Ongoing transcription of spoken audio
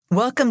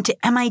Welcome to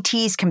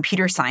MIT's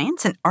Computer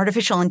Science and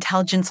Artificial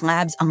Intelligence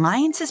Labs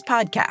Alliances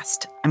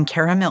podcast. I'm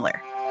Kara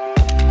Miller.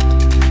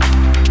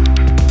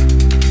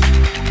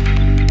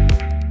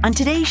 On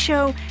today's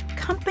show,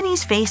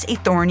 companies face a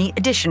thorny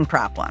addition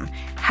problem.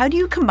 How do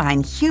you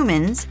combine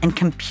humans and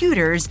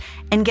computers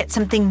and get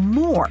something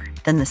more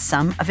than the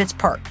sum of its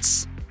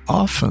parts?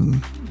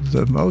 Often,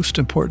 the most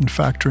important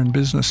factor in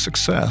business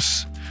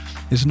success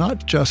is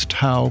not just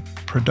how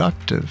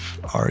productive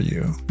are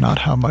you, not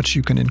how much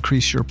you can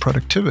increase your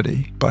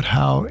productivity, but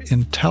how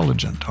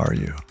intelligent are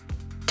you.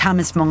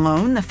 Thomas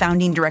Malone, the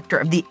founding director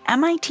of the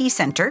MIT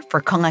Center for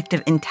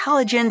Collective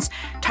Intelligence,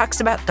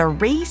 talks about the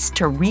race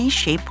to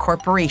reshape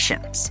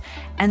corporations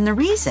and the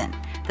reason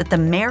that the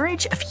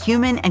marriage of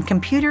human and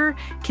computer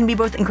can be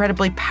both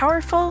incredibly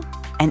powerful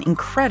and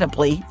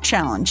incredibly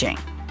challenging.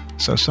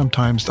 So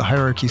sometimes the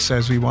hierarchy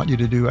says we want you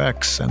to do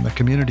X, and the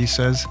community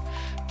says,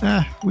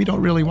 we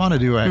don't really want to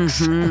do X.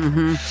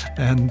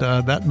 And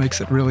that makes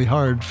it really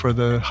hard for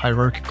the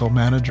hierarchical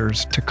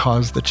managers to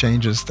cause the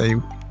changes they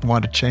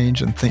want to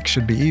change and think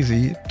should be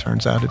easy. It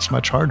turns out it's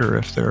much harder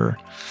if there are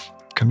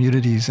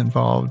communities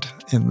involved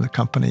in the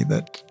company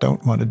that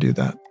don't want to do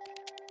that.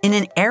 In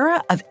an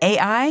era of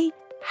AI,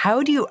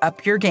 how do you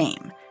up your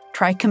game?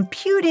 Try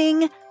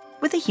computing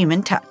with a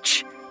human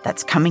touch.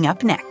 That's coming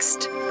up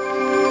next.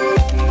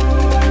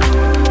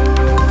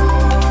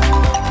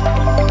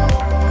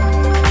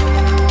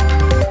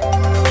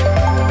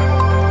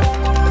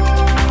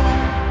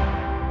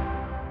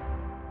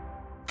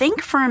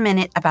 Think for a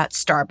minute about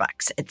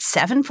Starbucks at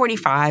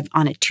 7:45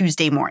 on a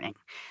Tuesday morning.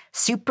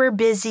 Super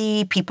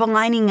busy, people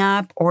lining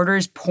up,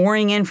 orders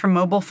pouring in from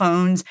mobile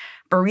phones,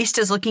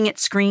 baristas looking at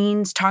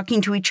screens,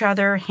 talking to each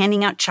other,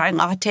 handing out chai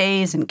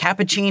lattes and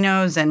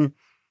cappuccinos, and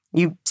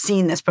you've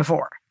seen this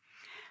before.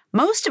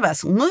 Most of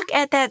us look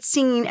at that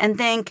scene and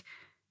think,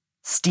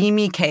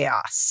 steamy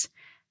chaos.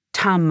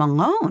 Tom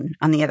Malone,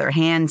 on the other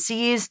hand,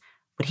 sees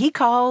what he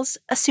calls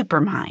a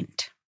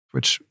supermind.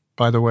 Which,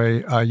 by the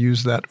way, I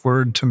use that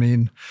word to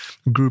mean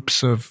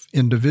groups of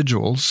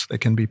individuals. They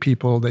can be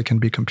people, they can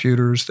be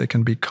computers, they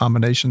can be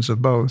combinations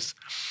of both.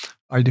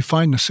 I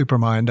define the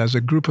supermind as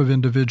a group of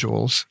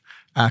individuals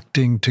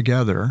acting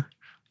together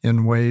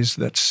in ways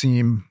that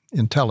seem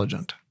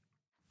intelligent.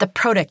 The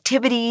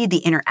productivity, the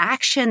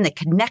interaction, the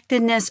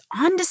connectedness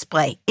on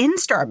display in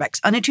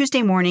Starbucks on a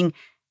Tuesday morning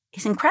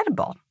is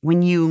incredible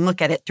when you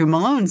look at it through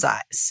Malone's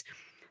eyes.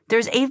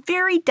 There's a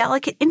very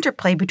delicate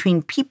interplay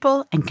between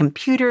people and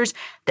computers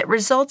that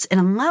results in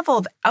a level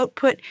of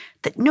output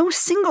that no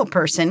single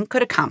person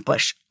could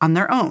accomplish on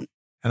their own.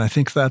 And I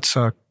think that's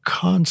a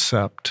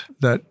concept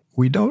that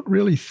we don't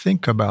really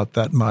think about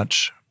that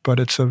much, but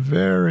it's a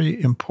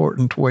very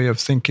important way of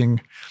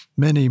thinking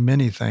many,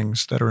 many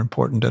things that are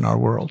important in our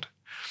world.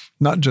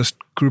 Not just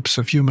groups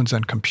of humans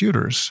and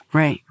computers,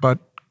 right, but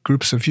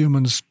groups of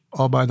humans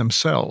all by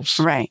themselves.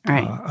 Right.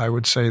 I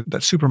would say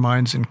that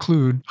superminds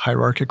include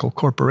hierarchical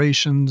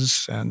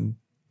corporations and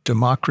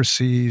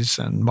democracies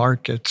and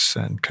markets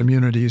and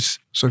communities.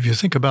 So if you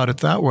think about it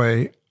that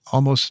way,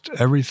 almost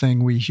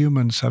everything we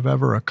humans have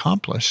ever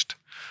accomplished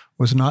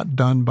was not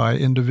done by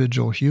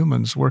individual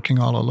humans working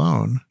all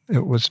alone.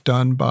 It was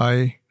done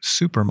by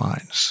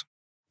superminds.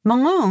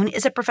 Malone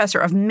is a professor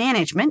of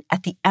management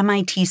at the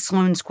MIT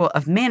Sloan School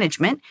of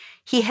Management.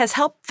 He has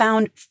helped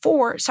found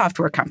 4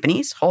 software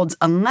companies, holds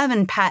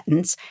 11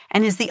 patents,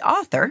 and is the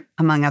author,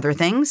 among other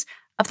things,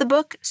 of the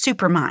book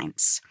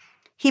Superminds.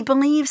 He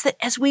believes that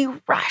as we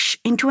rush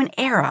into an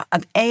era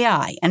of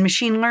AI and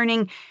machine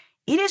learning,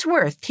 it is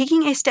worth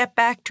taking a step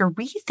back to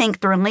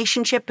rethink the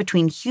relationship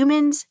between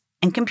humans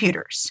and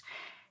computers.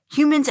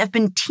 Humans have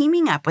been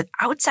teaming up with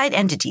outside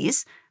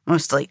entities,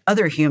 mostly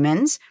other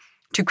humans,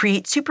 to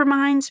create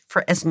superminds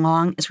for as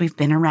long as we've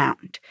been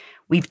around.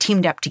 We've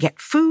teamed up to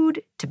get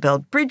food, to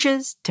build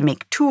bridges, to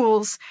make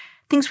tools,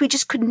 things we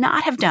just could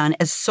not have done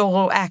as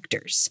solo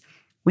actors.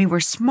 We were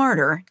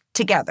smarter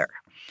together.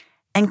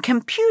 And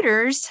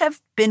computers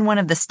have been one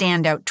of the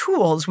standout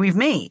tools we've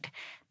made.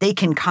 They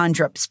can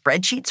conjure up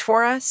spreadsheets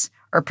for us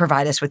or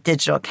provide us with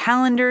digital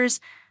calendars,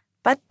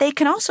 but they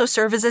can also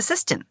serve as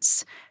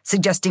assistants,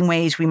 suggesting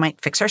ways we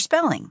might fix our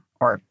spelling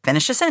or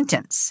finish a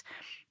sentence.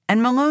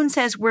 And Malone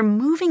says we're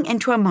moving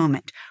into a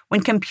moment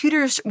when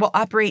computers will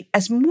operate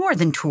as more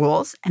than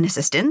tools and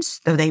assistants,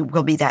 though they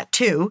will be that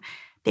too.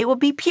 They will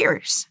be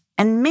peers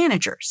and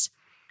managers.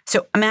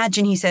 So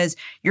imagine, he says,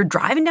 you're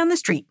driving down the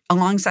street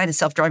alongside a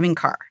self-driving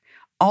car.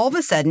 All of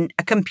a sudden,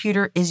 a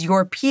computer is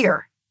your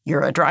peer.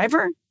 You're a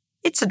driver,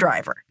 it's a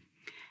driver.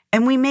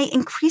 And we may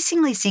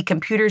increasingly see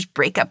computers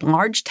break up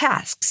large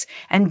tasks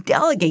and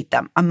delegate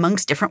them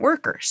amongst different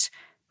workers.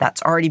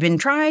 That's already been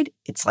tried.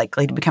 It's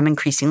likely to become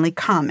increasingly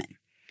common.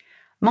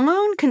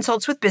 Malone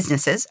consults with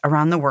businesses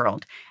around the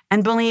world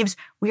and believes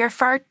we are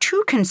far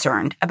too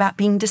concerned about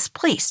being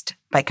displaced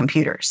by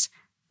computers.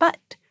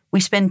 But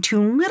we spend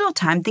too little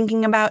time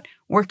thinking about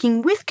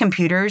working with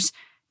computers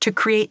to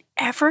create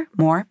ever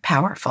more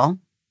powerful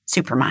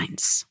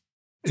superminds.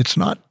 It's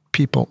not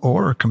people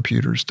or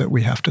computers that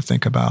we have to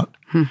think about.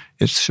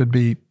 It should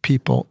be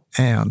people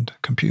and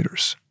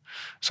computers.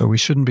 So we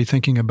shouldn't be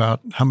thinking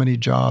about how many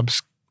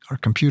jobs are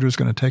computers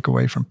going to take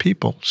away from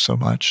people so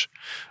much.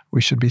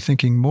 We should be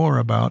thinking more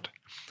about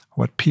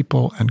what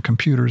people and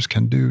computers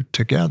can do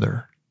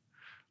together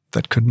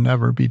that could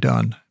never be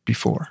done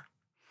before.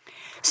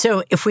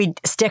 So if we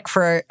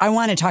I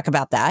want to talk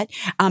about that,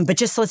 but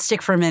just let's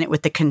stick for a minute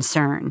with the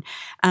concern.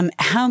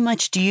 How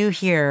much do you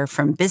hear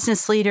from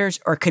business leaders,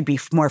 or could be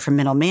more from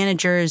middle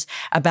managers,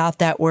 about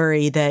that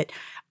worry that,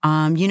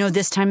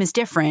 this time is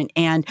different?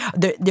 And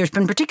there's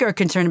been particular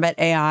concern about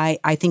AI,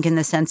 I think, in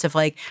the sense of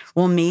like,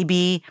 well,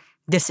 maybe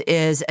this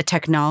is a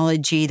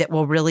technology that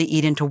will really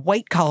eat into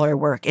white-collar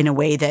work in a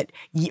way that,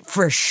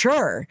 for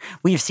sure,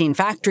 we've seen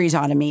factories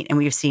automate and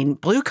we've seen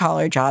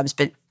blue-collar jobs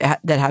that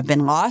have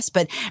been lost.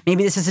 But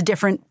maybe this is a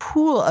different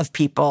pool of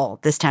people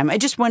this time. I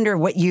just wonder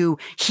what you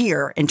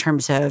hear in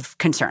terms of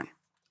concern.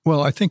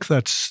 Well, I think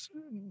that's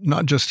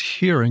not just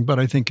hearing, but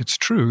I think it's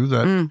true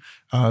that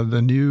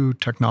the new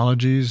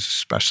technologies,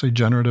 especially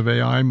generative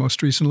AI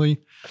most recently,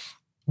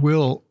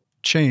 will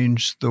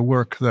change the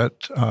work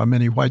that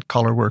many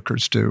white-collar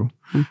workers do,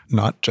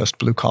 not just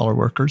blue-collar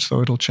workers,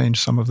 though it'll change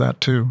some of that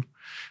too.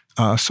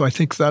 So I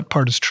think that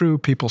part is true.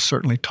 People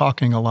certainly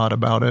talking a lot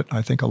about it.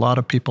 I think a lot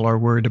of people are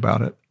worried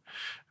about it.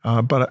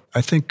 But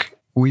I think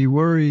we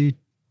worry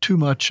too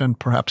much and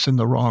perhaps in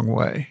the wrong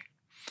way.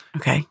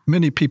 Okay.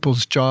 Many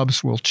people's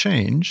jobs will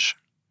change,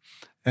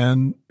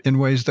 and in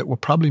ways that will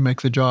probably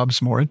make the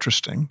jobs more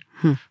interesting.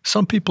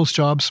 Some people's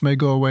jobs may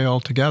go away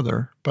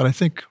altogether, but I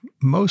think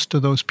most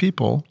of those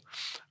people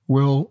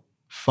will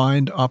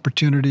find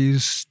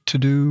opportunities to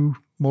do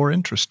more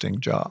interesting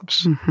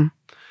jobs.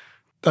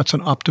 That's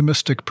an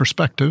optimistic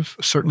perspective.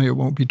 Certainly it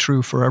won't be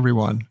true for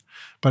everyone,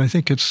 but I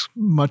think it's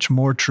much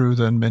more true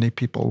than many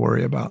people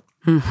worry about.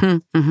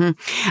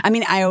 I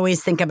mean, I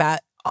always think about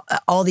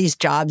all these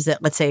jobs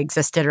that, let's say,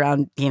 existed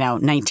around,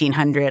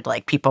 1900,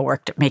 like people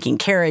worked making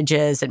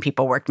carriages and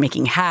people worked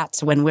making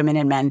hats when women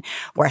and men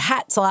wore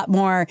hats a lot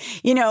more,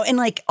 and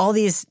like all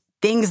these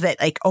things that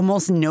like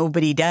almost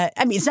nobody does.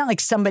 I mean, it's not like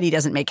somebody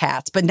doesn't make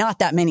hats, but not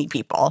that many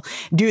people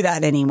do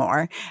that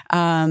anymore.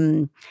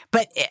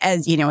 But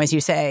as you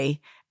say,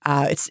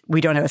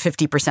 we don't have a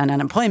 50%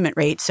 unemployment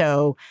rate.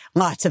 So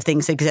lots of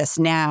things exist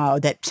now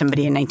that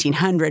somebody in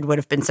 1900 would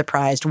have been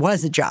surprised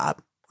was a job,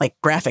 like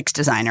graphics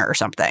designer or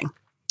something.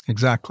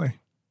 Exactly.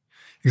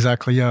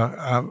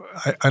 Yeah.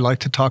 I like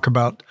to talk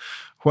about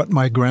what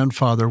my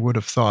grandfather would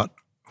have thought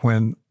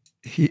when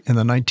in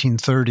the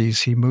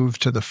 1930s, he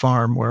moved to the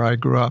farm where I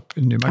grew up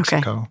in New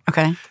Mexico.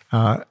 Okay.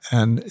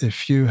 And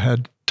if you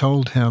had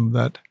told him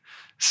that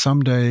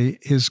someday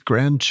his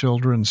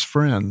grandchildren's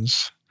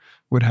friends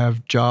would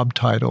have job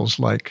titles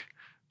like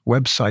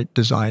website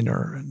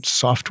designer and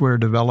software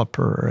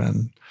developer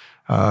and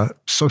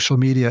social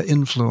media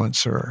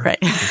influencer, right,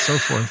 and so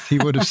forth, he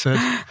would have said,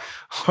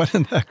 what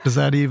in the heck does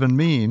that even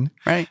mean?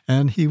 Right.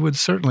 And he would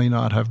certainly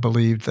not have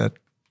believed that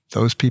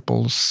those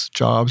people's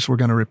jobs were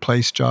going to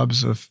replace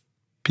jobs of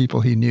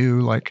people he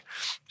knew, like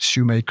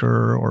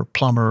shoemaker or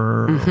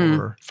plumber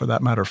or, for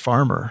that matter,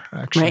 farmer,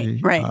 actually.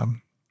 Right.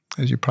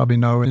 As you probably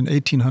know, in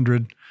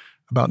 1800,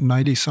 about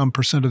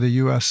 90-some% of the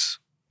U.S.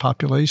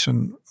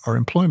 population or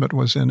employment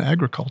was in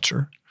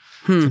agriculture.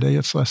 Today,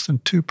 it's less than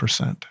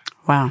 2%.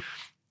 Wow.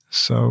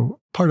 So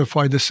part of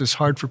why this is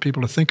hard for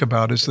people to think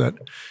about is that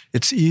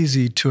it's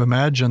easy to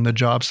imagine the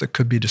jobs that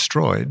could be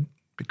destroyed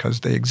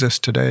because they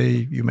exist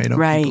today. You may know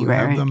people who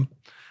have them.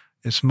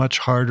 It's much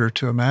harder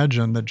to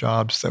imagine the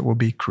jobs that will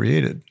be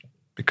created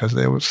because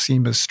they will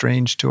seem as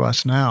strange to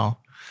us now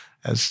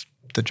as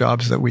the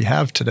jobs that we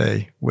have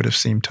today would have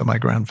seemed to my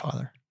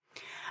grandfather.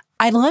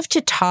 I'd love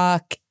to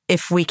talk,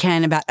 if we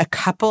can, about a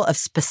couple of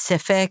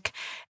specific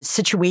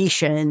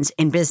situations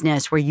in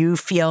business where you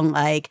feel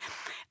like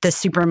the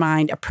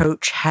Supermind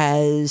approach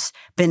has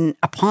been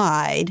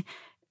applied.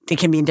 It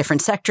can be in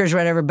different sectors or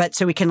whatever, but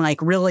so we can like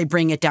really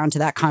bring it down to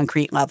that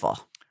concrete level.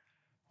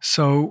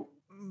 So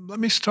let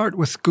me start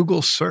with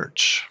Google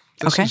search.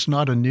 This is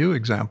not a new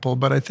example,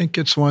 but I think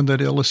it's one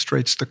that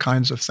illustrates the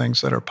kinds of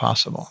things that are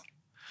possible.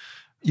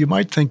 You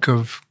might think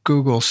of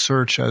Google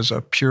search as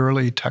a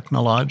purely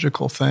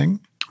technological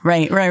thing.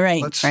 Right.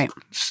 Let's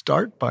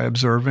start by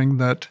observing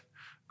that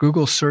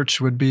Google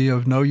search would be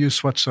of no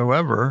use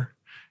whatsoever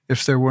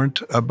if there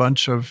weren't a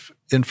bunch of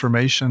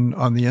information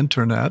on the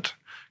internet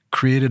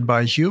created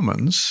by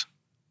humans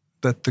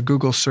that the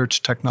Google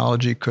search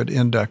technology could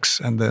index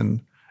and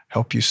then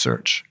help you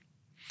search.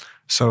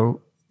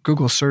 So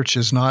Google search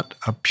is not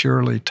a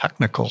purely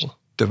technical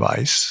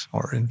device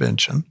or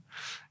invention.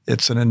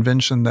 It's an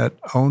invention that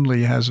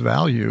only has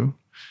value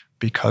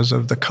because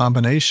of the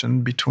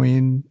combination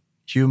between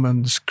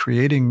humans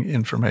creating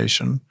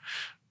information,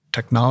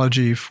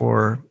 technology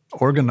for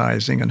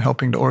organizing and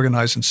helping to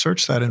organize and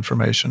search that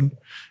information,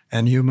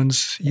 and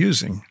humans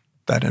using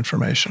that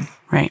information.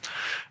 Right.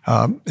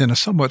 In a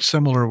somewhat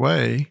similar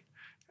way,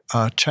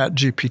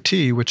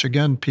 ChatGPT, which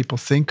again people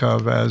think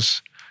of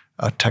as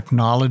a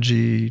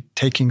technology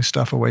taking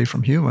stuff away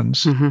from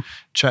humans,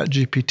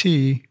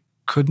 ChatGPT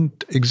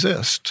couldn't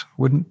exist,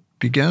 wouldn't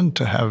begin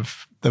to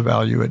have the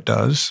value it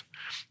does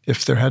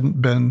if there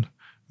hadn't been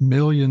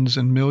millions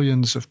and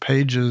millions of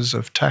pages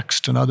of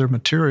text and other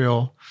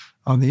material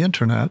on the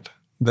internet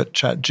that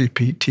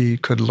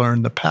ChatGPT could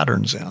learn the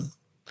patterns in.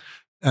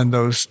 And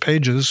those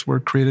pages were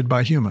created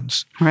by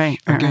humans. Right.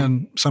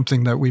 Again,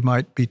 something that we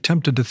might be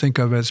tempted to think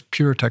of as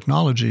pure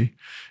technology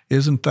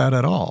isn't that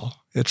at all.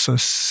 It's a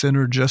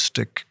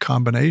synergistic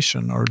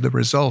combination, or the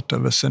result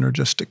of a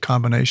synergistic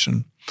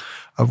combination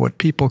of what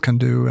people can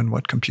do and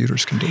what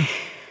computers can do.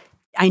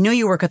 I know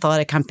you work with a lot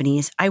of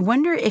companies. I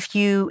wonder if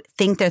you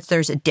think that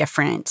there's a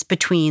difference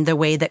between the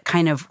way that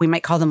kind of, we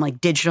might call them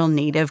like digital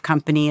native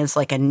companies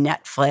like a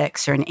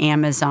Netflix or an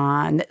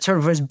Amazon that sort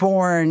of was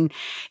born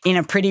in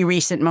a pretty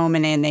recent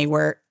moment and they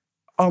were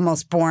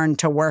almost born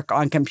to work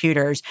on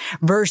computers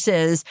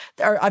versus,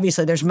 or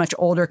obviously there's much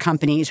older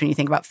companies when you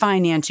think about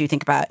finance, you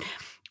think about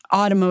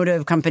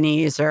automotive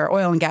companies or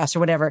oil and gas or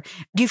whatever.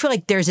 Do you feel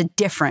like there's a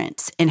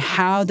difference in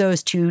how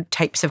those two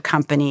types of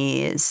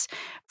companies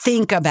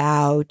think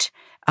about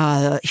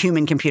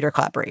human-computer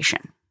collaboration?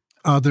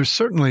 There's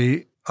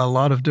certainly a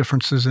lot of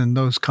differences in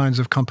those kinds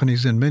of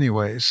companies in many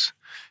ways.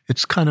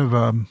 It's kind of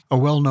a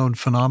well-known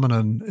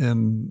phenomenon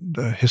in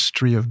the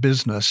history of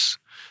business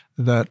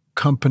that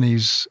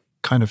companies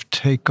kind of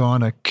take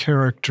on a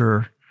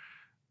character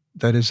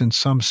that is in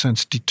some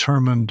sense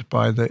determined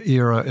by the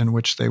era in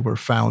which they were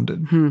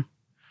founded.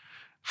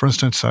 For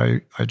instance,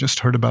 I just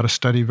heard about a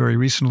study very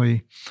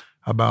recently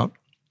about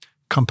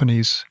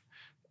companies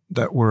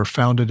that were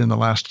founded in the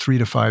last 3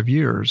 to 5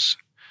 years,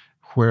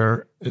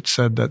 where it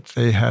said that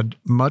they had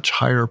much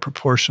higher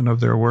proportion of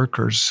their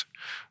workers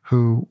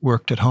who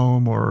worked at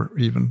home or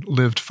even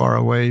lived far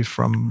away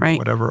from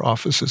whatever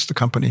offices the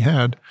company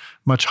had,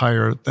 much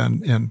higher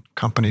than in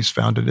companies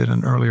founded in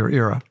an earlier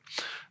era.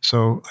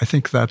 So I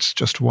think that's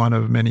just one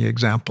of many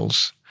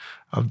examples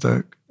of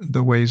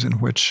the ways in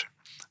which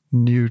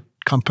new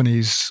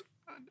companies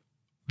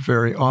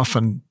very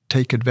often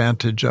take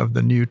advantage of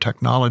the new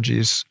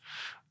technologies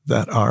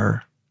that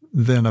are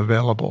then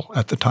available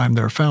at the time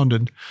they're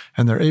founded,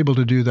 and they're able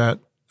to do that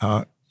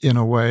in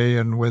a way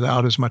and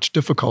without as much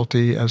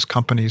difficulty as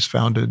companies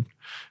founded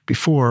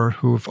before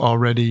who've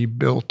already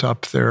built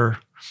up their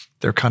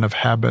kind of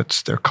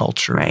habits, their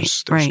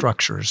cultures, their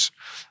structures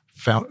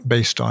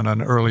based on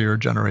an earlier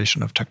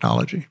generation of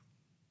technology.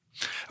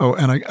 Oh,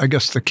 and I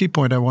guess the key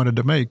point I wanted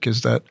to make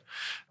is that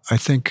I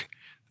think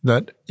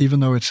that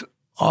even though it's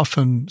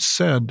often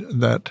said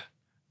that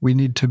we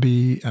need to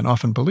be, and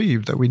often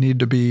believed that we need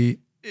to be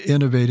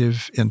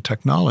innovative in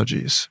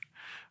technologies,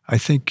 I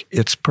think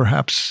it's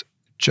perhaps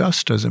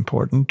just as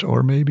important,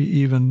 or maybe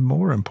even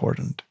more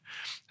important,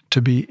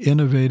 to be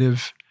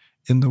innovative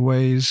in the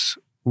ways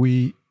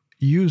we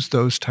use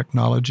those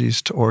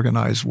technologies to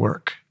organize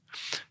work.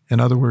 In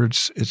other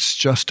words, it's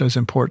just as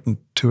important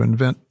to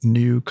invent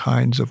new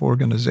kinds of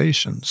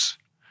organizations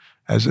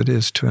as it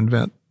is to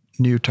invent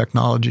new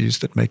technologies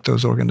that make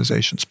those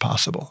organizations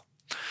possible.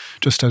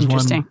 Just as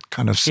one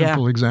kind of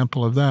simple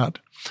example of that,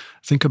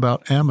 think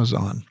about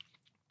Amazon.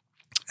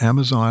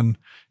 Amazon,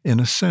 in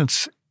a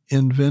sense,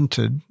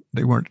 invented,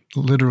 they weren't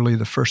literally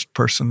the first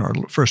person or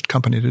first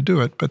company to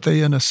do it, but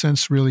they, in a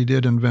sense, really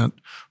did invent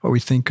what we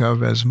think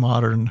of as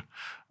modern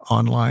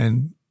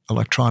online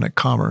electronic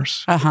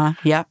commerce.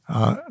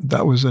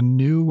 That was a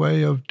new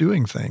way of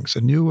doing things,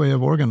 a new way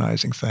of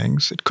organizing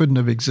things. It couldn't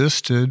have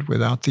existed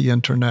without the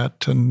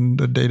internet and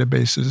the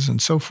databases and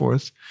so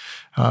forth.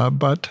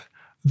 But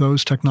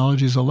those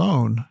technologies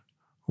alone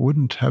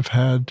wouldn't have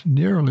had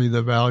nearly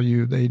the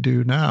value they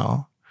do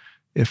now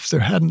if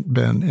there hadn't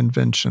been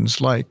inventions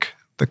like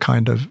the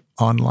kind of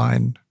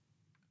online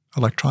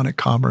electronic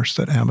commerce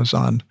that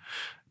Amazon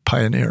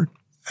pioneered.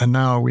 And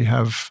now we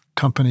have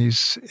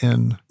companies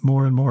in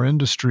more and more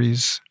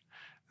industries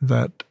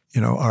that,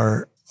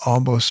 are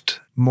almost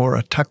more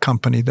a tech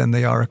company than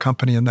they are a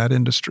company in that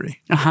industry.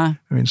 I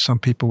mean, some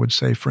people would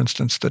say, for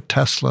instance, that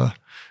Tesla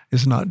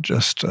is not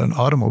just an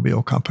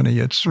automobile company,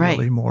 it's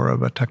really more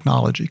of a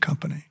technology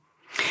company.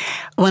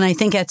 Well, and I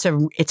think it's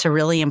a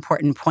really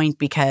important point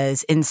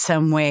because in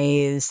some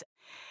ways,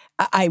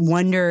 I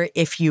wonder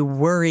if you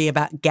worry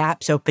about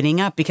gaps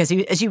opening up because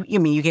you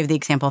gave the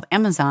example of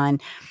Amazon.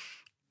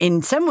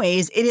 In some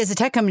ways, it is a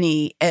tech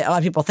company. A lot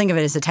of people think of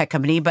it as a tech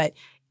company, but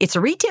it's a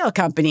retail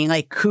company.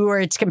 Like, who are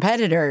its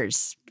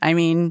competitors? I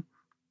mean,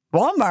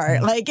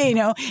 Walmart,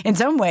 in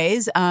some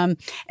ways.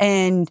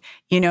 And,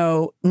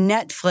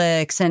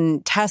 Netflix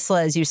and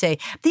Tesla, as you say,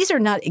 these are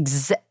not,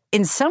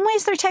 in some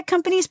ways they're tech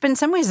companies, but in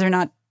some ways they're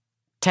not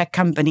tech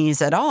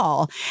companies at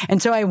all.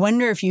 And so I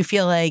wonder if you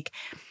feel like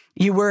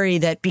you worry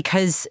that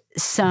because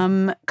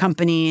some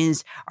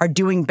companies are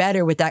doing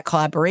better with that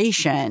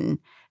collaboration,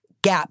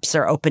 gaps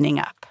are opening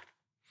up.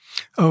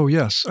 Oh,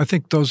 yes. I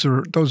think those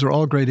are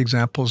all great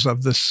examples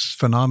of this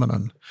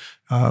phenomenon.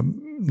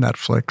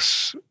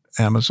 Netflix,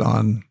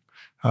 Amazon,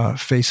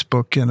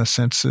 Facebook, in a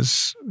sense,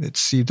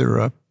 it's either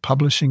a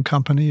publishing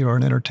company or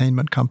an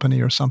entertainment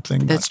company or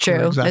something. That's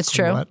true. Exactly That's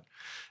true.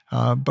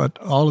 What. But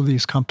all of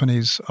these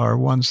companies are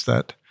ones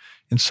that,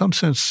 in some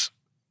sense,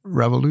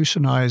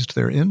 revolutionized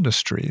their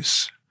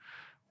industries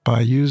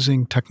by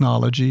using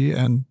technology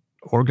and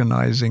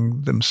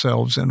organizing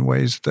themselves in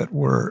ways that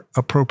were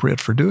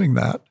appropriate for doing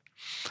that.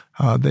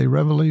 They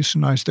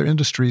revolutionized their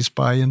industries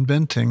by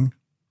inventing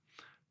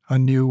a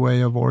new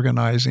way of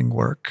organizing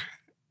work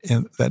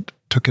that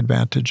took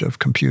advantage of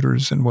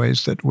computers in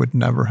ways that would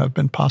never have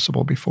been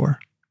possible before.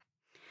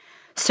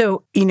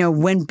 So,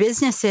 when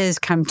businesses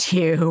come to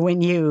you,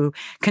 when you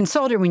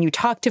consult or when you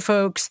talk to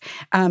folks,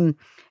 and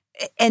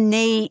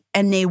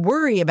they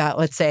worry about,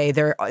 let's say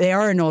they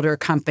are an older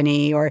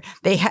company, or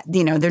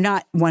they're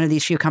not one of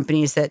these few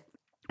companies that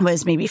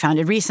was maybe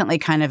founded recently,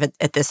 kind of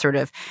at this sort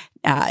of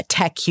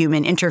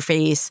tech-human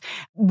interface.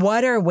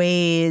 What are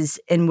ways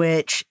in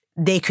which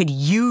they could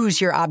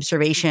use your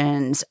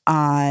observations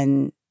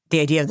on the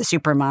idea of the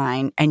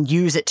supermind and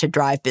use it to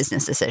drive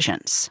business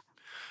decisions?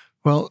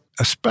 Well,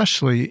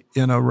 especially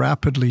in a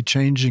rapidly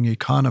changing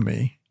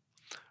economy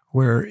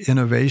where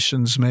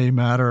innovations may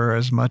matter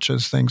as much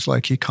as things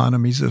like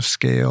economies of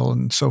scale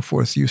and so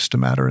forth used to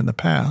matter in the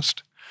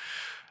past,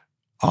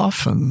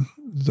 often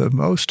the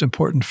most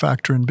important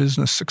factor in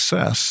business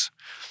success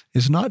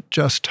is not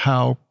just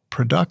how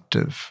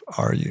productive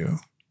are you,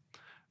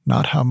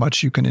 not how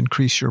much you can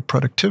increase your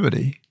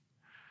productivity,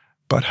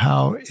 but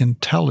how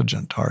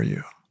intelligent are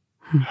you?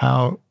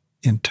 How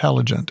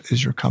intelligent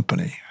is your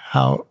company?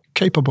 How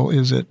capable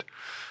is it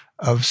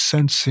of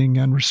sensing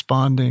and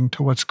responding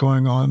to what's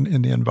going on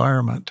in the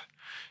environment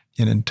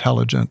in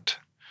intelligent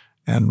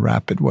and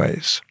rapid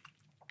ways?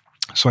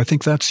 So I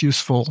think that's a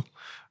useful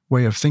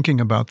way of thinking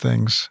about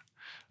things,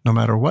 no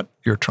matter what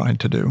you're trying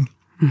to do.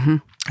 Mm-hmm.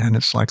 And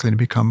it's likely to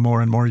become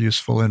more and more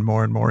useful in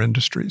more and more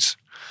industries.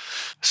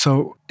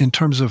 So in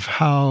terms of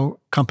how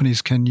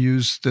companies can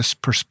use this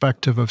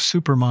perspective of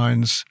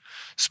superminds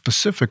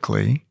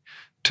specifically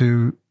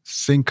to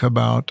think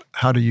about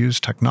how to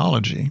use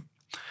technology,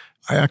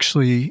 I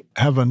actually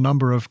have a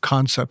number of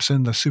concepts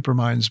in the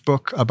Superminds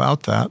book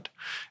about that.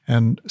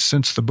 And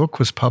since the book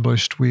was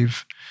published,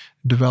 we've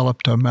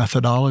developed a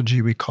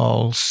methodology we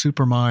call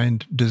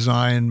Supermind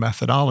Design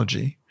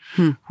Methodology,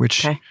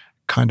 which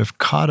kind of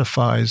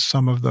codifies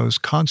some of those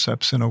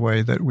concepts in a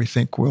way that we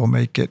think will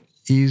make it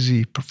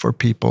easy for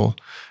people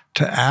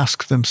to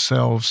ask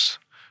themselves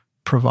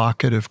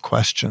provocative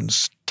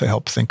questions to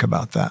help think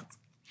about that.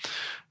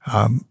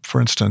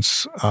 For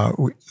instance,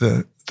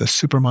 the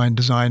Supermind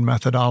Design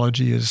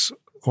Methodology is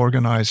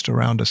organized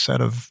around a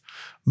set of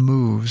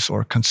moves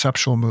or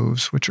conceptual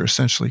moves, which are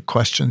essentially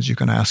questions you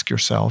can ask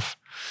yourself.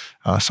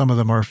 Some of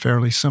them are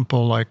fairly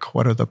simple, like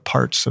what are the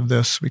parts of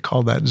this? We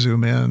call that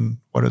zoom in.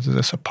 What is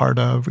this a part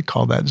of? We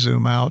call that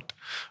zoom out.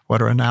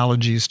 What are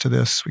analogies to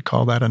this? We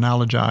call that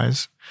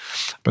analogize.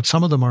 But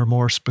some of them are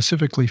more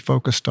specifically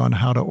focused on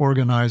how to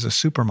organize a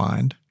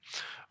supermind.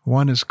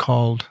 One is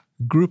called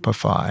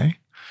groupify,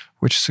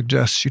 which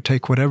suggests you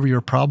take whatever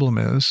your problem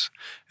is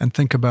and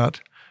think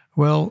about,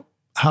 well,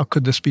 how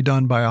could this be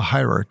done by a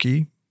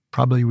hierarchy?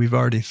 Probably we've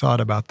already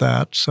thought about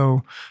that.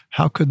 So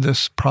how could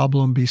this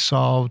problem be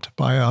solved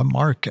by a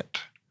market?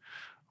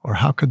 Or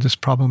how could this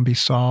problem be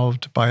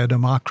solved by a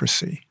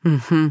democracy?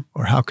 Mm-hmm.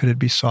 Or how could it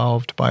be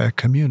solved by a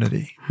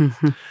community?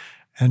 Mm-hmm.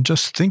 And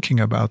just thinking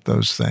about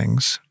those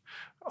things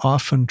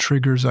often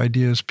triggers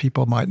ideas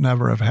people might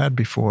never have had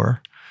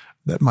before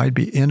that might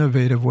be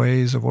innovative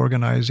ways of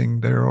organizing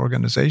their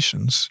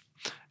organizations,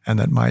 and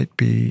that might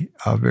be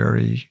a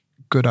very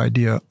good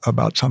idea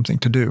about something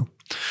to do.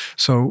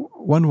 So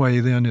one way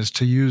then is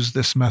to use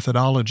this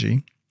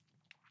methodology,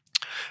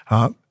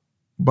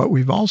 but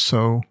we've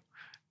also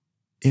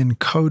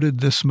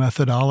encoded this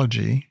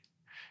methodology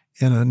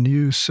in a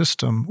new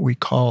system we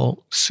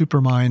call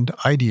Supermind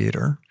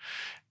Ideator.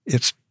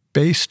 It's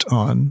based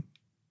on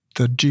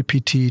the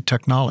GPT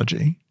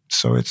technology.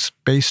 So it's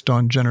based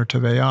on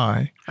generative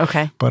AI.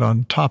 Okay. But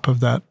on top of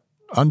that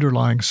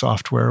underlying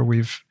software,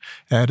 we've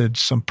added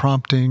some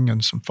prompting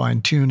and some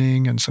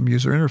fine-tuning and some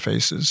user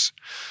interfaces.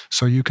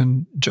 So you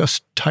can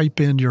just type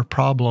in your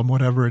problem,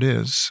 whatever it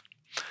is,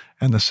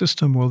 and the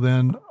system will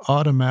then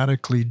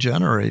automatically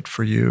generate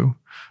for you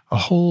a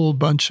whole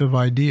bunch of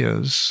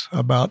ideas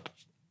about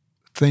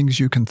things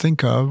you can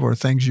think of or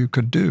things you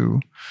could do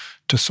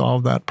to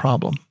solve that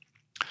problem.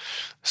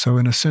 So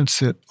in a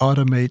sense, it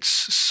automates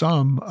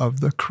some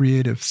of the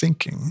creative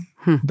thinking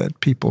that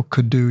people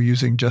could do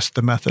using just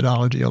the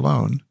methodology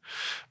alone.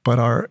 But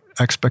our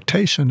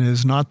expectation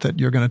is not that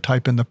you're going to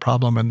type in the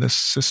problem and this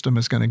system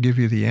is going to give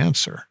you the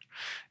answer.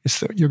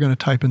 It's that you're going to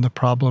type in the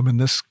problem and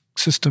this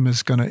system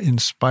is going to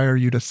inspire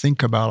you to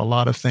think about a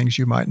lot of things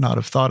you might not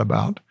have thought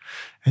about.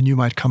 And you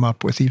might come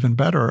up with even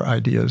better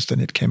ideas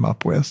than it came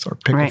up with, or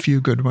pick a few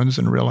good ones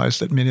and realize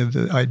that many of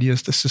the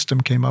ideas the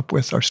system came up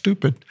with are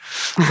stupid,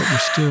 but you're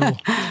still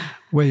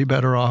way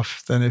better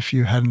off than if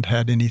you hadn't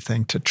had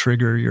anything to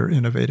trigger your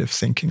innovative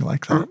thinking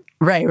like that.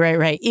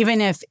 Right. Even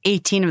if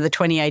 18 of the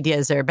 20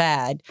 ideas are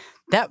bad,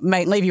 that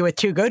might leave you with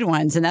 2 good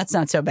ones, and that's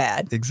not so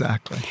bad.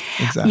 Exactly.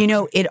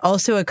 It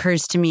also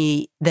occurs to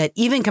me that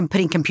even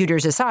putting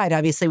computers aside,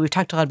 obviously we've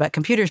talked a lot about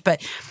computers,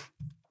 but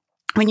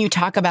when you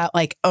talk about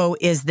like, oh,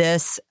 is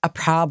this a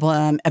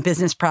problem, a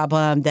business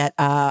problem that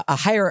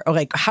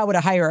how would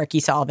a hierarchy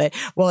solve it?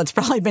 Well, it's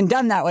probably been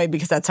done that way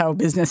because that's how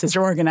businesses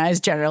are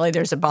organized. Generally,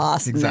 there's a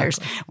boss and there's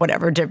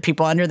whatever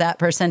people under that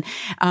person.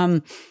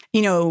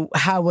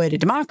 How would a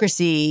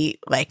democracy,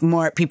 like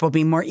more people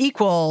being more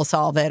equal,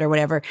 solve it or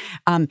whatever?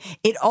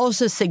 It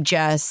also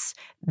suggests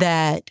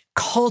that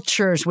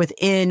cultures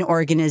within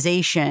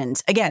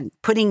organizations, again,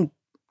 putting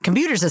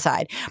computers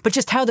aside, but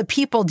just how the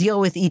people deal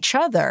with each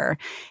other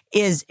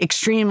is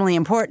extremely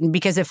important,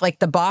 because if like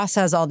the boss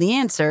has all the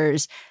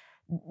answers,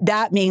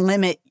 that may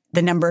limit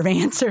the number of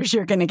answers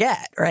you're going to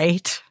get,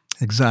 right?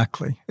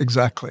 Exactly.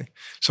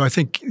 So I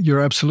think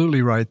you're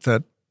absolutely right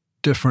that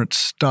different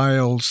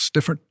styles,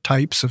 different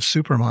types of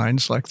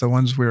superminds, like the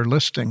ones we're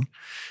listing,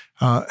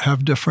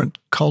 have different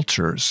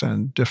cultures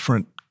and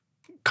different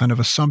kind of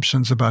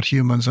assumptions about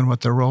humans and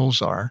what their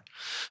roles are.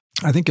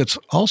 I think it's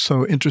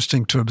also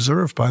interesting to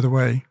observe, by the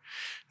way,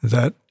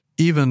 that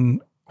even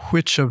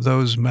which of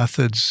those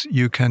methods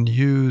you can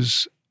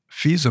use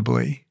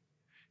feasibly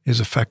is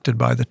affected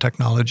by the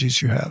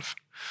technologies you have.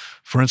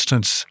 For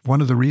instance,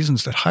 one of the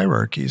reasons that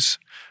hierarchies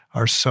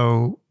are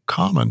so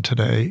common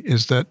today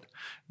is that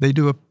they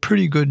do a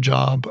pretty good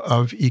job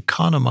of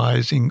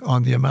economizing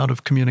on the amount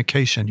of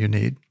communication you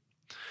need.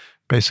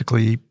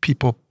 Basically,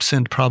 people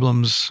send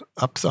problems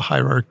up the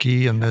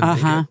hierarchy and then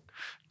they get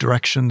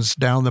directions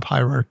down the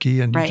hierarchy,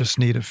 and you just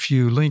need a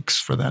few links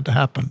for that to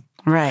happen.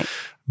 Right.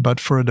 But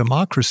for a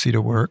democracy to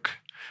work,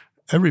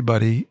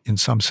 everybody, in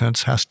some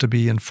sense, has to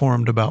be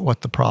informed about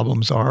what the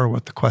problems are,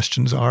 what the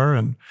questions are,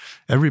 and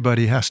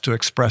everybody has to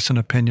express an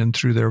opinion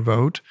through their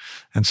vote,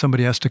 and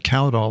somebody has to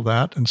count all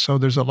that. And so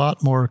there's a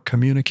lot more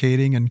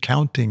communicating and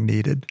counting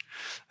needed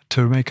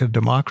to make a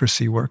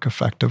democracy work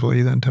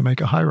effectively than to make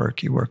a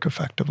hierarchy work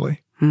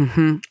effectively.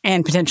 Mm-hmm.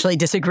 And potentially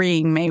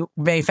disagreeing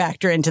may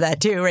factor into that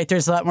too, right?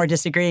 There's a lot more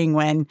disagreeing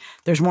when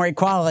there's more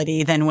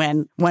equality than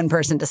when one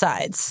person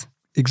decides.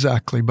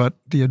 Exactly. But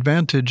the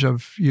advantage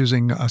of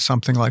using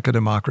something like a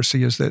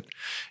democracy is that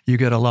you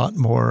get a lot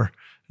more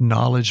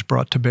knowledge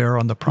brought to bear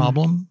on the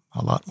problem,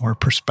 a lot more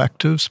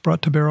perspectives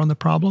brought to bear on the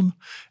problem,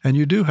 and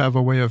you do have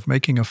a way of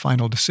making a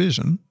final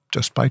decision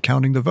just by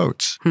counting the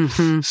votes.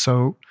 Mm-hmm.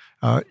 So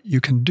you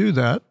can do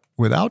that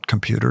without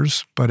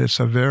computers, but it's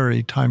a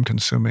very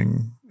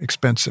time-consuming,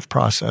 expensive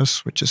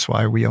process, which is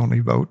why we only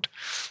vote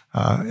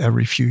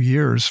every few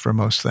years for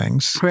most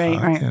things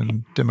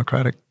in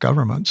democratic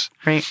governments.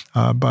 Right.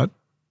 But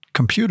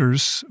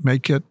computers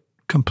make it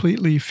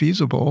completely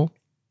feasible,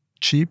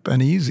 cheap,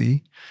 and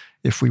easy,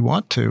 if we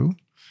want to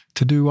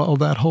do all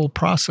that whole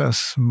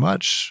process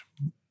much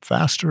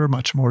faster,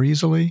 much more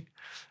easily,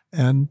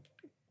 and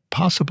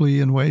possibly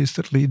in ways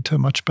that lead to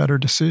much better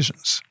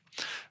decisions.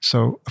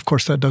 So, of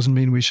course, that doesn't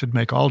mean we should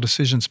make all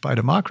decisions by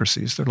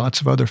democracies. There are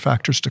lots of other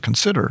factors to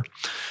consider.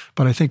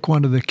 But I think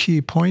one of the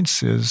key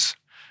points is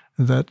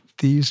that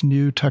these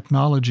new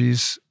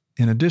technologies,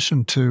 in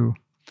addition to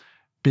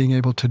being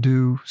able to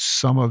do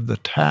some of the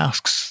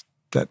tasks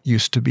that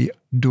used to be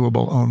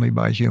doable only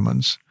by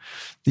humans,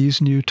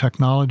 these new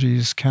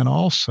technologies can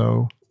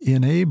also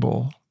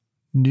enable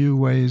new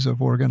ways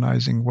of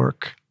organizing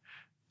work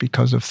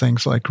because of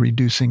things like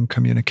reducing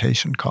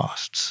communication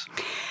costs.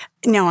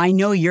 Now, I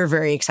know you're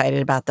very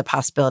excited about the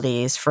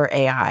possibilities for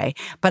AI,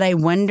 but I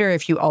wonder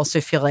if you also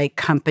feel like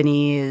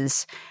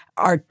companies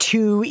are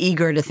too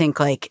eager to think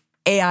like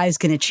AI is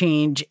going to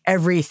change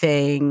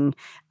everything.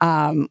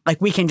 Like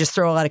we can just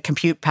throw a lot of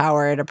compute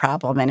power at a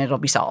problem and it'll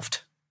be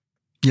solved.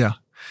 Yeah.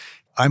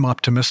 I'm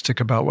optimistic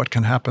about what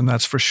can happen,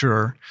 that's for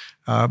sure.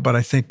 But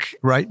I think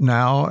right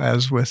now,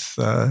 as with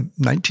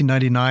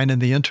 1999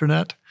 and the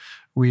internet,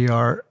 we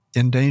are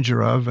in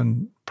danger of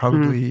and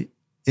probably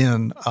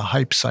in a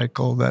hype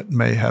cycle that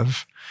may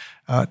have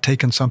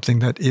taken something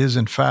that is,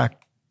 in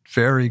fact,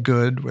 very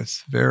good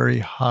with very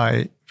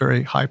high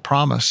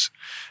promise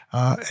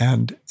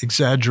and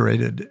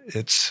exaggerated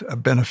its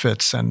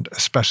benefits and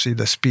especially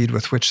the speed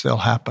with which they'll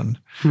happen.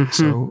 Mm-hmm.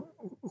 So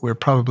we're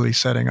probably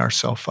setting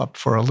ourselves up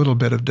for a little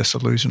bit of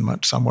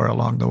disillusionment somewhere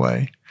along the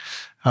way.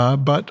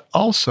 But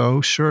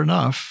also, sure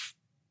enough,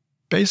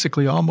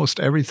 basically almost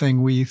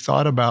everything we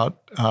thought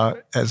about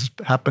as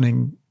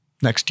happening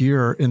next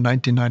year in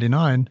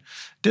 1999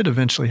 did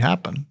eventually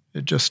happen.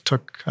 It just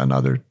took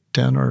another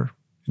 10 or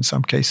in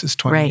some cases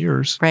 20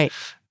 years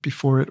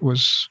before it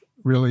was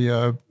really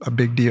a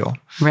big deal.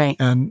 Right.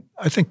 And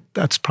I think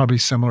that's probably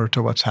similar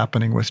to what's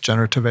happening with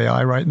generative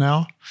AI right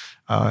now.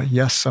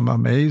 Yes, some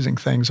amazing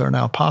things are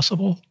now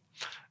possible,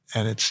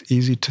 and it's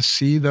easy to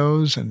see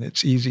those, and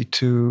it's easy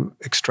to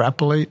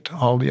extrapolate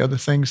all the other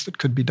things that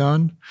could be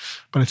done.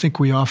 But I think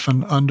we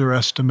often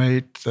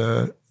underestimate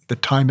the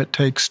time it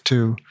takes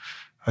to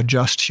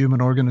adjust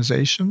human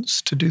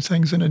organizations to do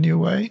things in a new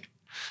way,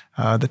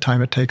 the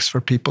time it takes for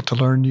people to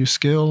learn new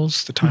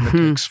skills, the time it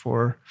takes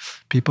for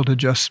people to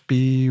just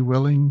be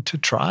willing to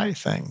try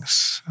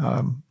things.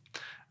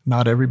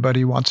 Not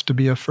everybody wants to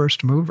be a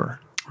first mover.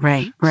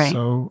 Right.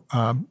 So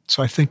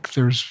I think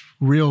there's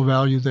real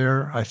value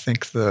there. I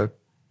think the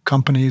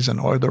companies and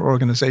other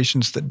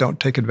organizations that don't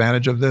take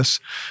advantage of this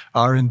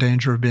are in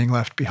danger of being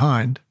left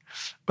behind.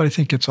 But I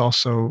think it's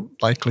also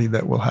likely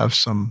that we'll have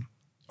some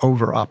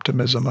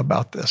over-optimism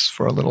about this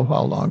for a little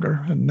while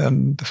longer, and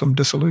then some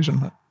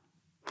disillusionment.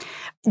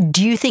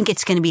 Do you think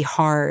it's going to be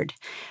hard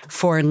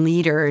for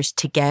leaders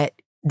to get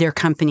their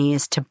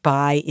companies to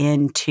buy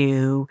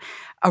into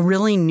a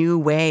really new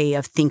way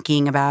of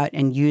thinking about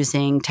and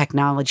using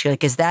technology?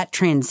 Like, is that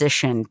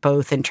transition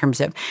both in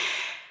terms of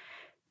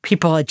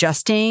people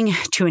adjusting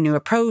to a new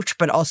approach,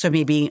 but also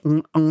maybe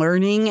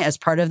learning as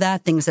part of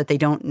that, things that they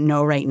don't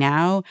know right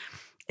now?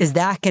 Is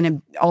that going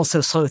to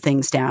also slow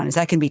things down? Is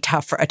that going to be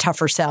a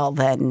tougher sell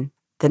than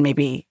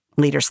maybe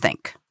leaders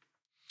think?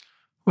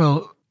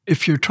 Well,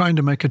 if you're trying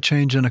to make a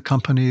change in a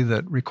company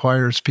that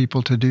requires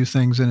people to do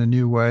things in a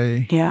new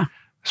way,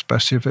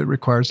 especially if it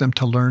requires them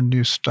to learn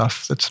new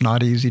stuff that's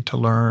not easy to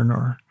learn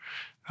or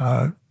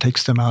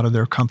takes them out of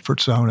their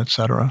comfort zone, et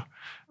cetera,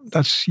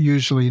 that's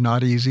usually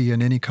not easy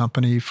in any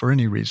company for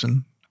any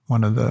reason.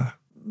 One of the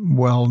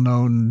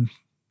well-known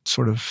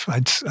sort of,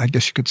 I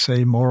guess you could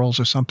say, morals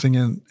or something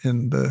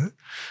in the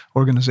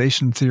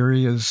organization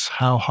theory is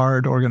how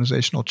hard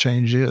organizational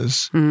change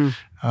is,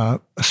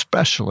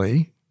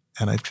 especially,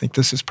 and I think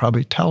this is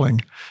probably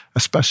telling,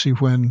 especially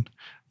when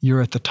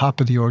you're at the top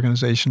of the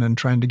organization and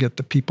trying to get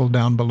the people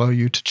down below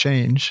you to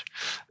change.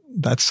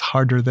 That's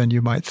harder than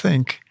you might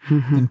think,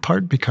 in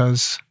part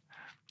because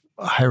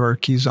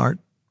hierarchies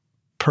aren't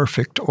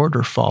perfect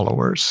order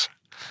followers.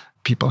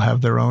 People have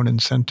their own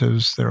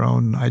incentives, their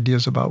own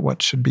ideas about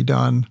what should be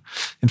done.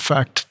 In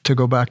fact, to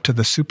go back to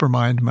the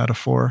supermind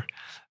metaphor,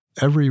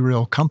 every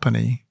real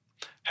company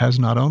has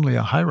not only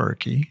a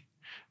hierarchy,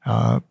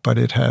 but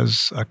it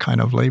has a kind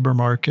of labor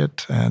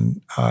market,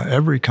 and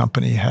every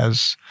company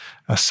has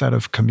a set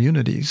of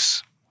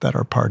communities that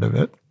are part of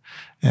it.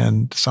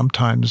 And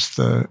sometimes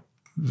the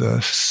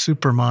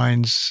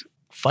superminds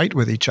fight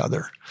with each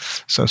other.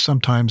 So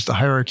sometimes the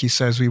hierarchy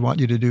says, we want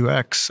you to do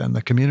X, and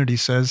the community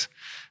says,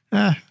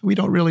 we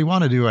don't really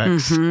want to do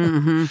X.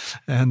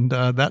 And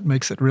that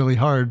makes it really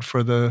hard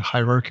for the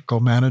hierarchical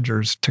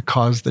managers to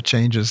cause the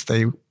changes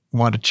they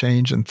want to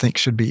change and think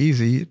should be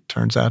easy. It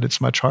turns out it's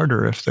much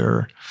harder if there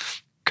are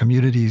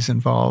communities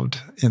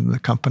involved in the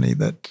company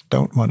that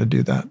don't want to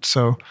do that.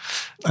 So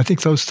I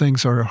think those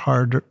things are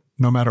hard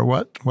no matter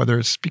what, whether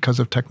it's because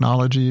of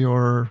technology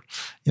or,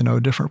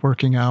 different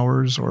working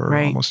hours or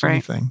almost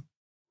anything.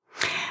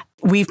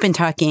 We've been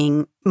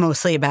talking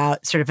mostly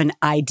about sort of an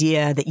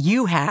idea that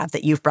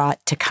you've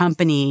brought to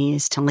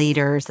companies, to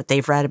leaders that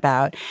they've read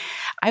about.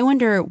 I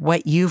wonder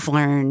what you've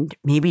learned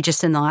maybe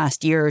just in the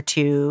last year or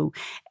two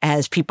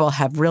as people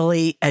have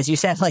really, as you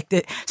said, like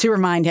the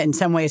supermind in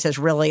some ways has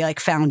really like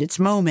found its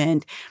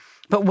moment.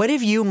 But what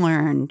have you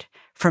learned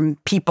from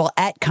people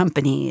at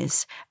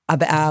companies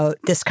about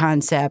this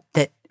concept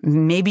that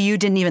maybe you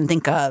didn't even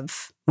think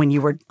of when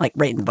you were like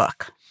writing the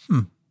book?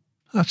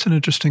 That's an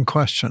interesting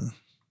question.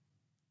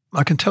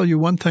 I can tell you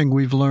one thing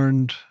we've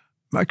learned,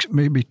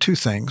 maybe two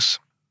things,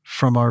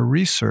 from our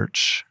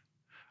research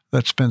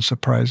that's been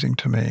surprising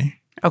to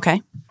me.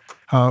 Okay.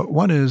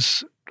 One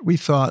is we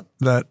thought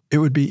that it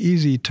would be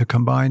easy to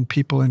combine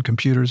people and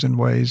computers in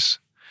ways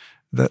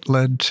that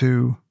led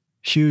to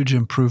huge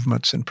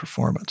improvements in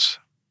performance.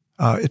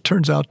 It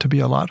turns out to be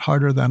a lot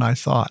harder than I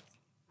thought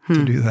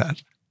to do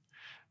that.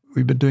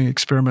 We've been doing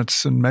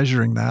experiments and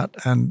measuring that,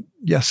 and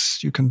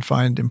yes, you can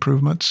find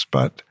improvements,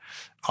 but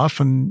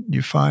often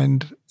you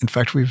find, in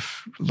fact,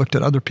 we've looked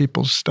at other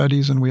people's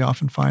studies, and we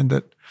often find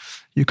that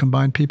you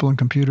combine people and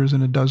computers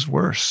and it does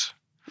worse.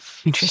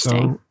 Interesting.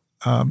 So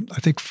I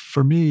think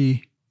for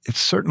me, it's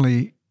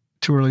certainly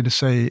too early to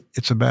say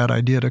it's a bad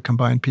idea to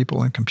combine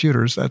people and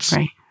computers.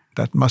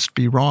 That must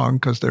be wrong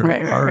because there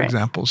are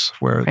examples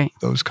where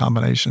those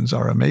combinations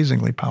are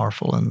amazingly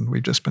powerful, and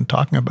we've just been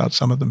talking about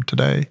some of them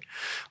today.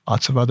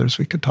 Lots of others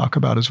we could talk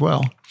about as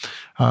well.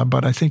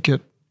 But I think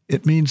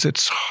it means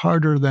it's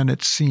harder than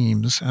it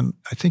seems, and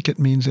I think it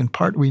means in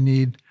part we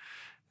need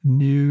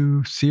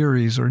new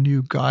theories or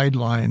new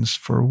guidelines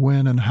for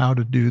when and how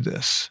to do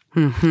this.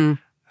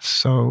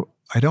 So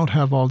I don't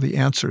have all the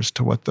answers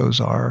to what those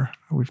are.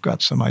 We've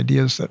got some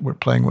ideas that we're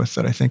playing with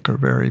that I think are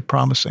very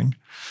promising.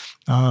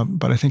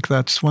 But I think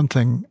that's one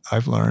thing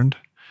I've learned.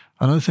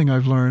 Another thing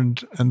I've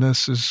learned, and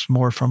this is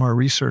more from our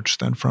research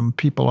than from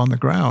people on the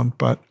ground,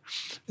 but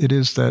it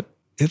is that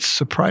it's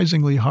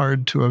surprisingly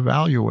hard to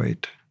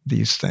evaluate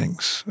these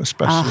things,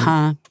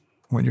 especially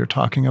when you're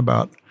talking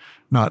about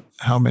not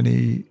how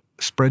many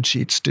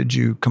spreadsheets did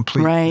you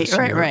complete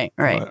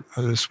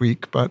this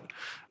week, but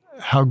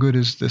how good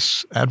is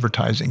this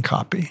advertising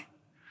copy?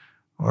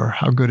 Or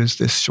how good is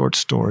this short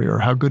story? Or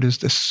how good is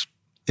this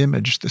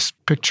image, this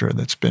picture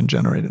that's been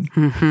generated?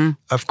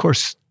 Of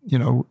course, you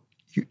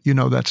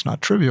know that's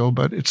not trivial,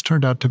 but it's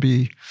turned out to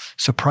be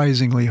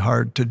surprisingly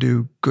hard to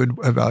do good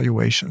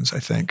evaluations, I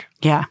think.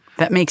 Yeah,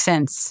 that makes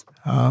sense.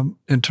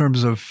 In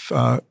terms of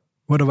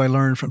what have I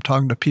learned from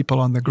talking to people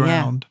on the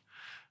ground,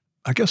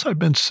 I guess I've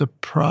been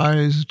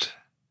surprised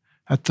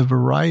at the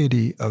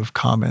variety of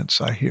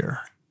comments I hear.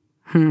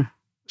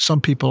 Some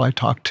people I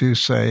talk to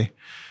say,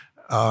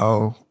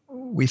 oh,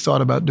 we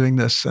thought about doing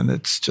this and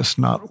it's just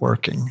not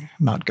working,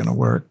 not going to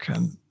work.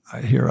 And I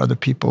hear other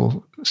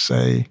people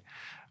say,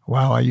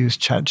 wow, I use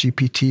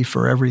ChatGPT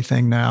for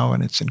everything now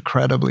and it's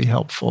incredibly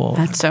helpful.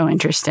 That's so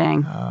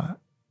interesting.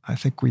 I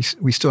think we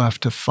still have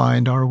to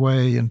find our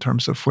way in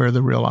terms of where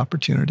the real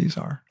opportunities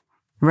are.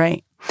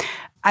 Right.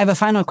 I have a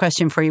final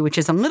question for you, which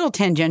is a little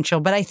tangential,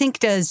 but I think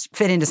does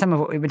fit into some of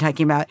what we've been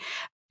talking about.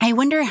 I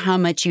wonder how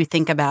much you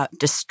think about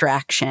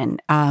distraction.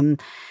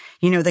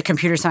 The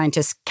computer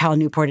scientist Cal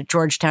Newport at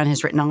Georgetown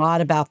has written a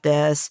lot about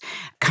this,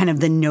 kind of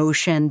the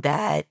notion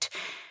that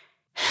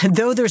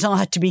though there's a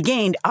lot to be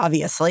gained,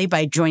 obviously,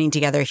 by joining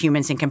together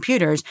humans and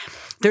computers,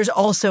 there's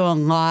also a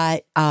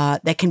lot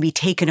that can be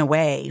taken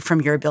away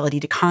from your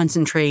ability to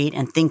concentrate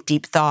and think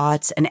deep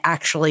thoughts and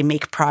actually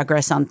make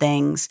progress on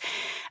things.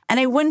 And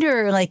I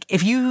wonder,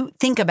 if you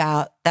think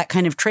about that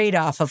kind of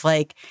trade-off of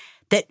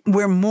that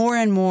we're more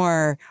and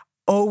more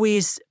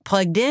always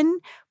plugged in,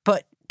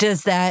 but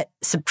does that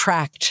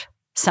subtract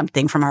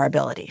something from our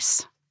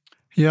abilities?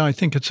 Yeah, I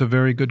think it's a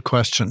very good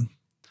question.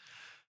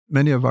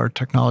 Many of our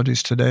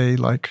technologies today,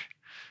 like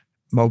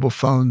mobile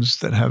phones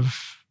that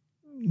have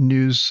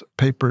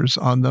newspapers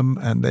on them,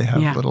 and they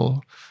have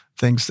little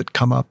things that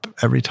come up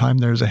every time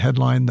there's a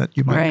headline that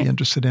you might be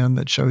interested in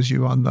that shows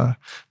you on the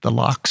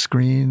lock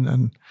screen.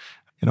 And,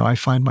 I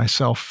find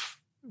myself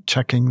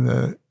checking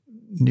the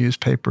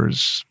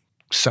newspapers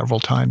several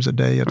times a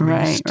day at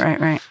least.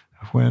 Right.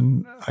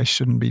 When I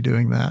shouldn't be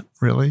doing that,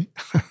 really.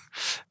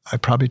 I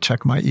probably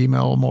check my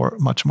email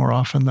much more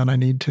often than I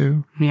need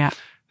to. Yeah.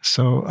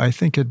 So I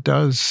think it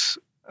does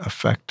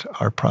affect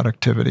our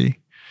productivity.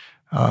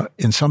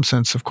 In some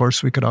sense, of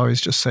course, we could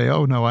always just say,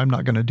 oh, no, I'm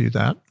not going to do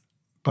that.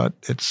 But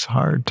it's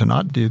hard to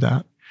not do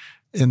that.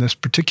 In this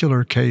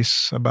particular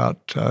case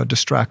about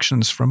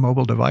distractions from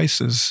mobile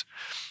devices,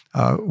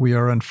 we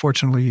are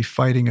unfortunately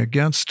fighting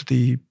against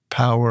the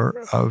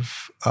power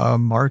of a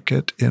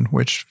market in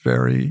which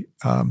very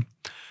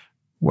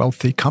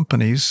wealthy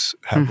companies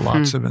have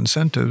lots of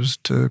incentives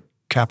to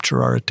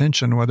capture our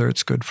attention, whether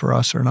it's good for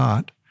us or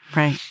not.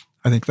 Right.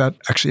 I think that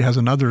actually has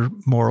another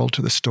moral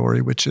to the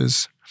story, which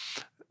is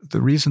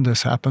the reason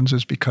this happens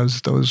is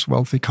because those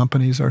wealthy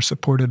companies are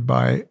supported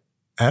by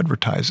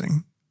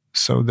advertising.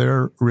 So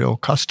their real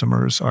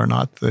customers are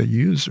not the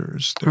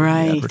users, they're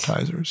the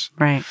advertisers.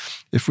 Right.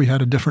 If we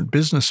had a different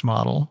business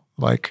model,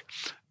 like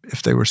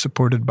if they were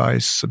supported by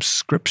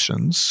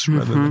subscriptions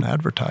rather than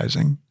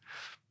advertising,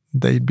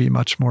 they'd be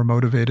much more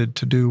motivated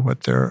to do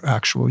what their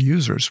actual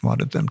users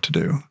wanted them to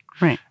do.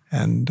 Right.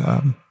 And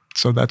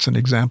so that's an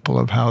example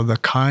of how the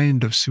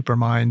kind of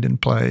supermind in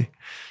play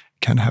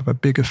can have a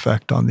big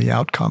effect on the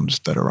outcomes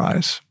that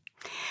arise.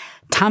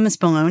 Thomas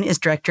Malone is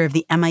director of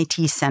the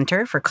MIT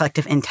Center for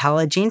Collective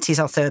Intelligence. He's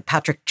also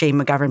Patrick J.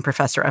 McGovern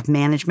Professor of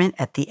Management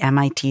at the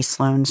MIT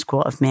Sloan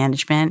School of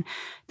Management.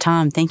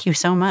 Tom, thank you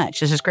so much.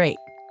 This is great.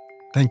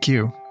 Thank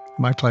you.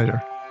 My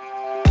pleasure.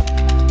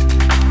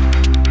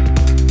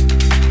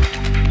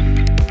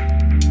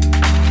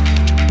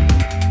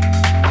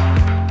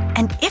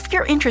 And if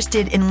you're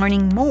interested in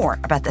learning more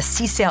about the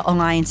CSAIL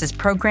Alliance's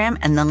program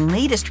and the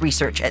latest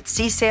research at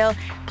CSAIL,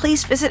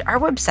 please visit our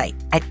website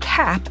at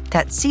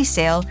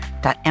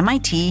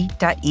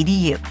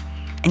cap.csail.mit.edu.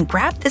 And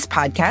grab this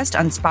podcast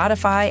on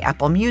Spotify,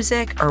 Apple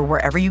Music, or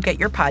wherever you get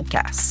your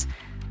podcasts.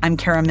 I'm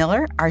Kara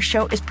Miller. Our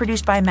show is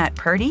produced by Matt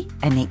Purdy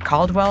and Nate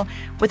Caldwell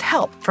with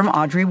help from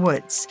Audrey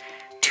Woods.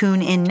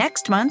 Tune in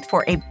next month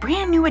for a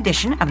brand new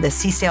edition of the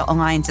CSAIL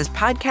Alliance's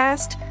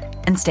podcast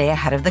and stay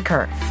ahead of the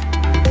curve.